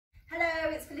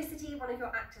it's Felicity, one of your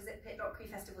actors at Crew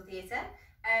Festival Theatre.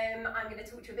 I'm going to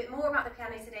talk to you a bit more about the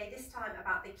piano today, this time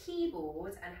about the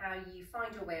keyboard and how you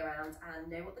find your way around and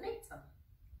know what the notes are.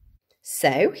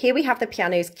 So here we have the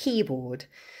piano's keyboard.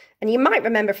 And you might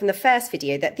remember from the first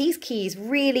video that these keys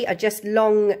really are just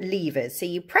long levers. So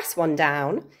you press one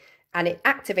down and it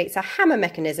activates a hammer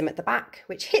mechanism at the back,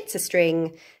 which hits a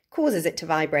string, causes it to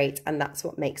vibrate, and that's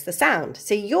what makes the sound.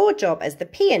 So your job as the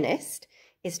pianist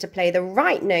is to play the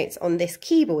right notes on this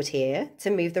keyboard here to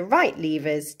move the right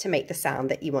levers to make the sound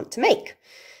that you want to make.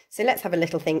 So let's have a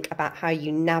little think about how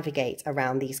you navigate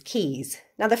around these keys.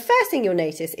 Now, the first thing you'll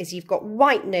notice is you've got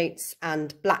white notes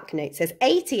and black notes. There's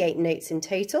 88 notes in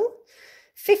total,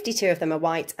 52 of them are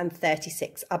white and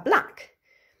 36 are black.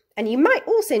 And you might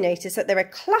also notice that there are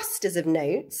clusters of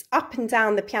notes up and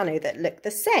down the piano that look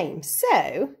the same.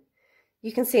 So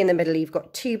you can see in the middle you've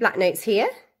got 2 black notes here,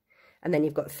 and then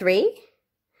you've got 3,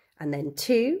 and then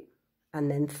 2,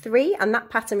 and then 3, and that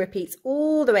pattern repeats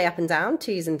all the way up and down,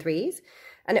 2s and 3s,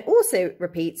 and it also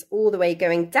repeats all the way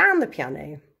going down the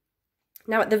piano.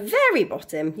 Now at the very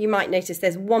bottom, you might notice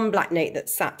there's 1 black note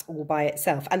that's sat all by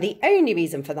itself, and the only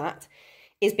reason for that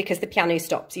is because the piano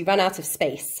stops. You run out of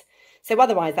space. So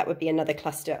otherwise that would be another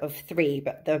cluster of 3,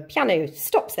 but the piano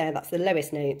stops there, that's the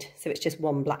lowest note, so it's just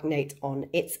 1 black note on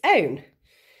its own.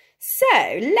 So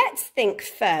let's think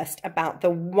first about the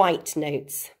white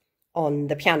notes on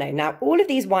the piano. Now, all of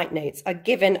these white notes are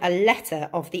given a letter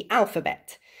of the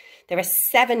alphabet. There are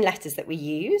 7 letters that we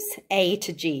use, A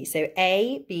to G. So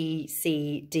A, B,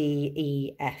 C, D,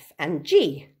 E, F, and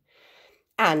G.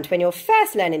 And when you're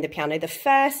first learning the piano, the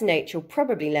first note you'll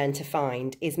probably learn to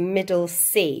find is middle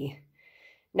C.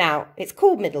 Now, it's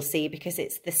called middle C because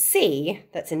it's the C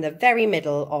that's in the very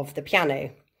middle of the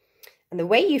piano. And the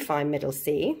way you find middle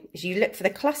C is you look for the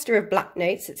cluster of black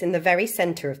notes that's in the very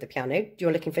centre of the piano.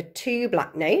 You're looking for 2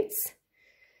 black notes.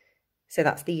 So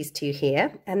that's these 2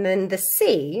 here. And then the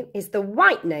C is the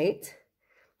white note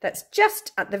that's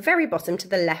just at the very bottom to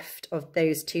the left of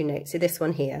those 2 notes. So this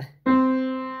one here.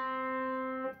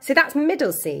 So that's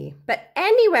middle C. But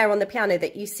anywhere on the piano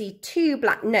that you see 2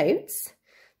 black notes,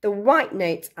 the white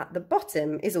note at the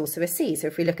bottom is also a C. So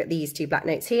if we look at these 2 black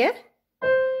notes here,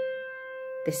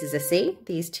 this is a C,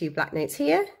 these 2 black notes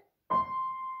here.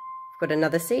 We've got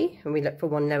another C, and we look for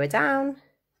 1 lower down.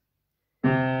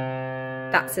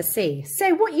 That's a C.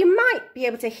 So what you might be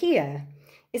able to hear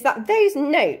is that those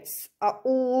notes are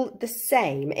all the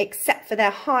same, except for they're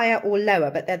higher or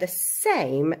lower, but they're the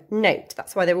same note.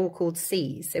 That's why they're all called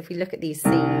Cs. So if we look at these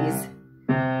Cs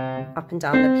up and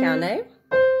down the piano,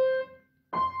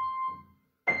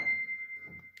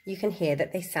 you can hear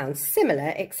that they sound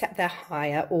similar, except they're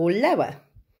higher or lower.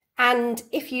 And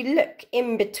if you look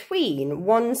in between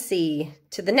one C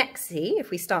to the next C, if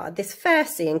we start at this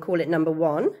first C and call it number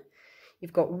 1,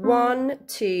 you've got 1,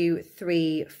 2,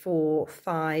 3, 4,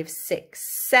 5,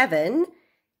 6, 7,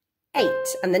 8.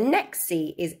 And the next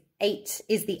C is 8,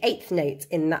 is the 8th note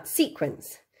in that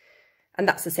sequence. And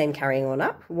that's the same carrying on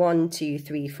up. 1, 2,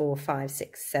 3, 4, 5,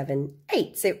 6, 7,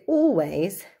 8. So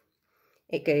always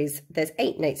it goes, there's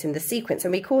 8 notes in the sequence,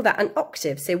 and we call that an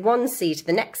octave. So 1 C to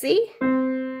the next C,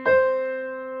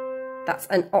 that's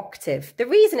an octave. The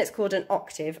reason it's called an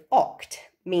octave, oct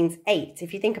means 8.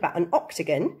 If you think about an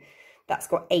octagon, that's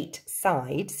got 8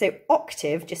 sides. So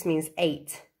octave just means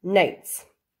 8 notes.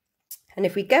 And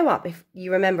if we go up, if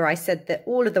you remember, I said that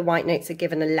all of the white notes are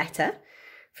given a letter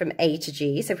from A to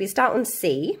G. So if we start on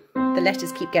C, the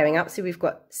letters keep going up. So we've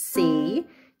got C,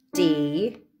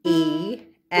 D, E,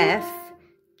 F,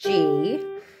 G.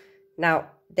 Now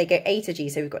they go A to G,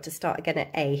 so we've got to start again at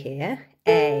A here.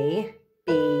 A,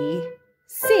 B,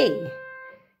 C,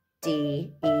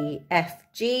 D, E,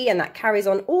 F, G, and that carries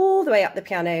on all the way up the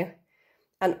piano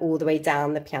and all the way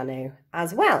down the piano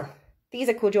as well. These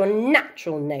are called your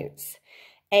natural notes,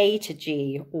 A to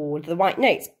G, all the white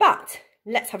notes. But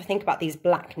let's have a think about these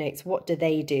black notes. What do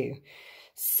they do?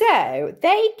 So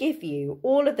they give you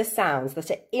all of the sounds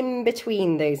that are in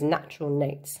between those natural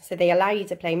notes. So they allow you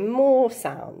to play more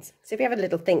sounds. So if we have a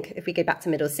little think, if we go back to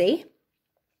middle C,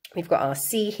 we've got our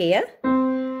C here.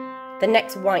 The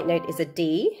next white note is a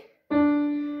D.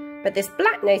 But this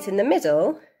black note in the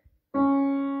middle,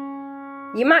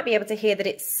 you might be able to hear that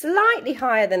it's slightly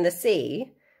higher than the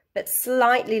C, but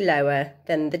slightly lower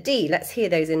than the D. Let's hear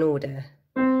those in order.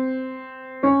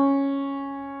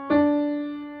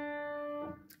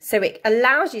 So it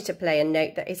allows you to play a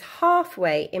note that is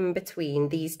halfway in between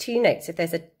these 2 notes. If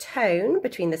there's a tone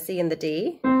between the C and the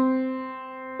D,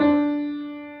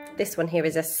 this one here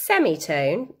is a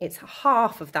semitone. It's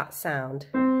half of that sound.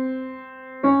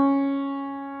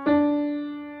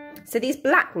 So these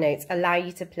black notes allow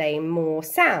you to play more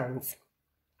sounds.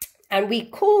 And we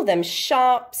call them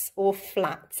sharps or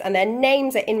flats, and their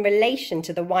names are in relation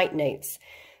to the white notes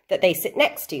that they sit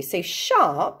next to. So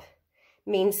sharp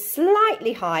means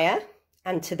slightly higher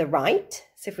and to the right.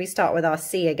 So if we start with our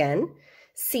C again,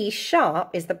 C sharp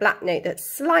is the black note that's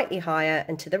slightly higher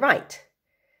and to the right.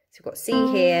 So we've got C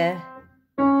here,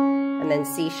 and then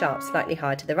C sharp slightly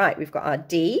higher to the right. We've got our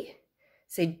D.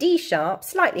 So D sharp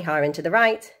slightly higher and to the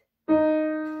right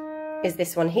is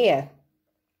this one here.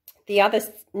 The other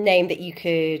name that you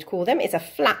could call them is a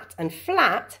flat, and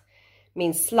flat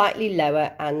means slightly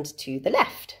lower and to the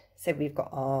left. So we've got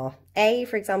our A,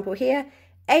 for example, here.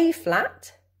 A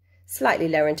flat, slightly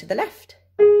lower and to the left,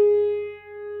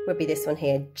 would be this one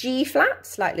here. G flat,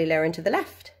 slightly lower and to the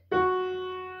left,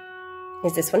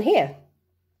 is this one here.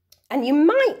 And you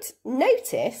might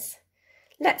notice,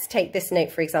 let's take this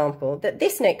note, for example, that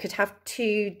this note could have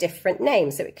two different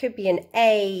names. So it could be an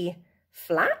A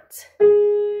flat,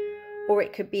 or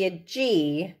it could be a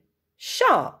G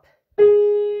sharp.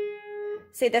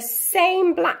 So the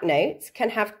same black note can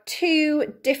have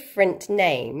two different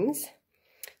names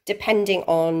depending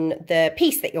on the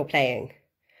piece that you're playing.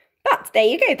 But there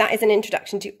you go, that is an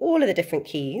introduction to all of the different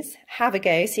keys. Have a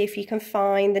go, see if you can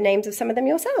find the names of some of them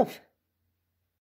yourself.